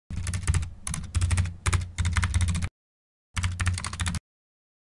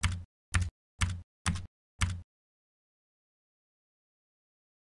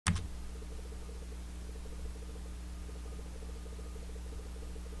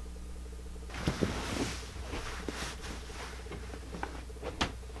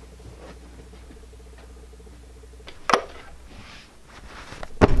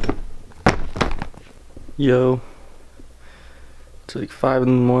Yo, it's like 5 in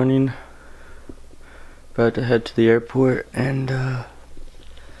the morning. About to head to the airport, and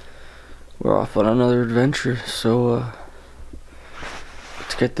we're off on another adventure. So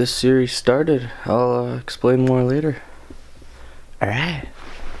let's get this series started. I'll explain more later. Alright.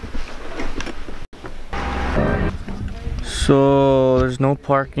 So there's no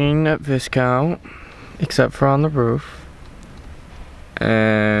parking at Viscount except for on the roof,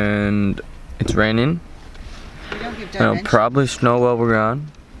 and it's raining. It'll probably snow while we're gone.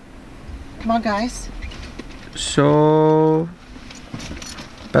 Come on, guys. So,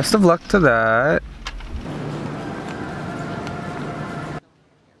 best of luck to that.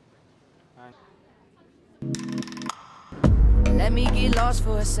 Let me get lost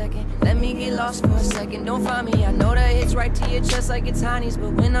for a second. Let me get lost for a second. Don't find me. I know that hits right to your chest like it's Honey's,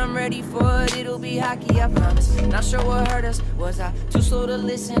 but when I'm ready for it, it'll be hockey, I promise. Not sure what hurt us. Was I too slow to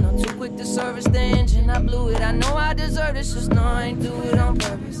listen or too quick to service the engine? I blew it. I know I deserve this, just know I ain't do it on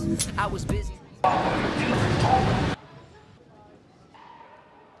purpose. I was busy.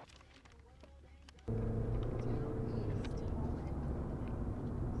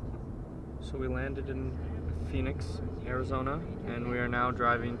 So we landed in Phoenix, Arizona, and we are now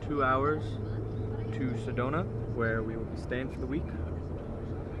driving 2 hours to Sedona, where we will be staying for the week.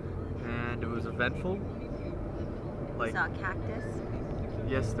 And it was eventful. Like, Saw a cactus.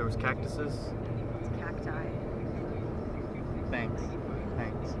 yes, there was cactuses. It's cacti. Thanks.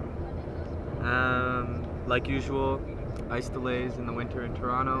 Like usual, ice delays in the winter in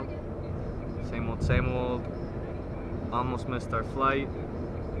Toronto. Same old, same old. Almost missed our flight.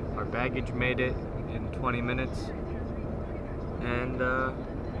 Our baggage made it in 20 minutes, and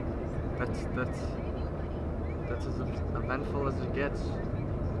that's as eventful as it gets.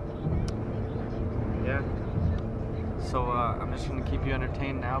 Yeah. So I'm just gonna keep you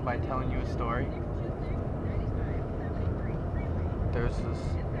entertained now by telling you a story. There's this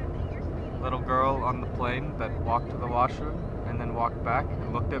little girl on the plane that walked to the washroom and then walked back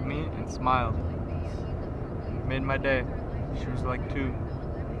and looked at me and smiled. It made my day. She was like 2.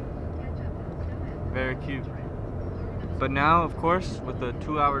 Very cute. But now, of course, with the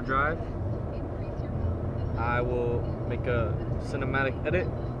 2-hour drive, I will make a cinematic edit,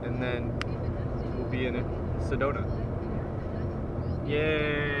 and then we'll be in Sedona.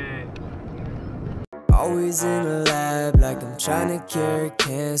 Yay! Always in the lab, like I'm trying to cure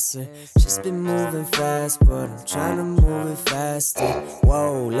cancer. Just been moving fast, but I'm trying to move it faster.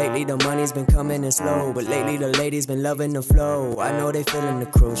 Whoa, lately the money's been coming in slow, but lately the ladies been loving the flow. I know they feeling the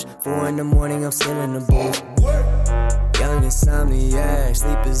cruise. 4 in the morning, I'm still in the booth. Young insomniac,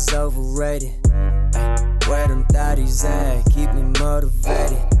 sleep is overrated. Where them thotties at? Keep me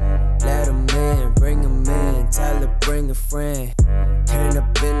motivated. Let them in, bring them in, tell her bring a friend. Turn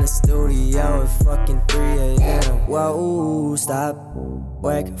up in the studio at fucking 3 a.m. Whoa, stop,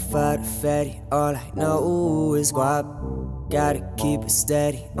 wake up for the fatty. All I know is guap. Gotta keep it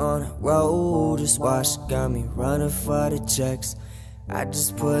steady on the road. Just watch, got me running for the checks. I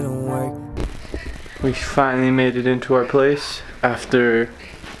just put in work. We finally made it into our place after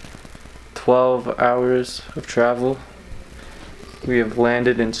 12 hours of travel. We have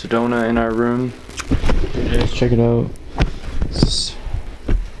landed in Sedona in our room. Here it is, check it out. This is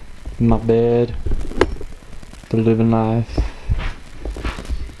my bed. The living life.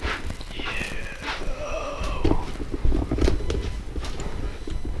 Yeah.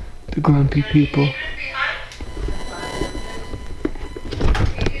 The grumpy people.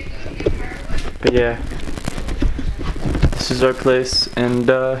 But yeah, this is our place, and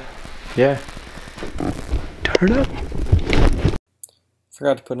yeah, turn up.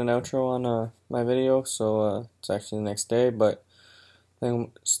 Forgot to put an outro on my video, so it's actually the next day, but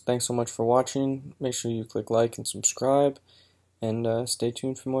thanks so much for watching. Make sure you click like and subscribe, and stay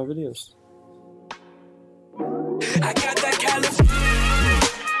tuned for more videos. I got that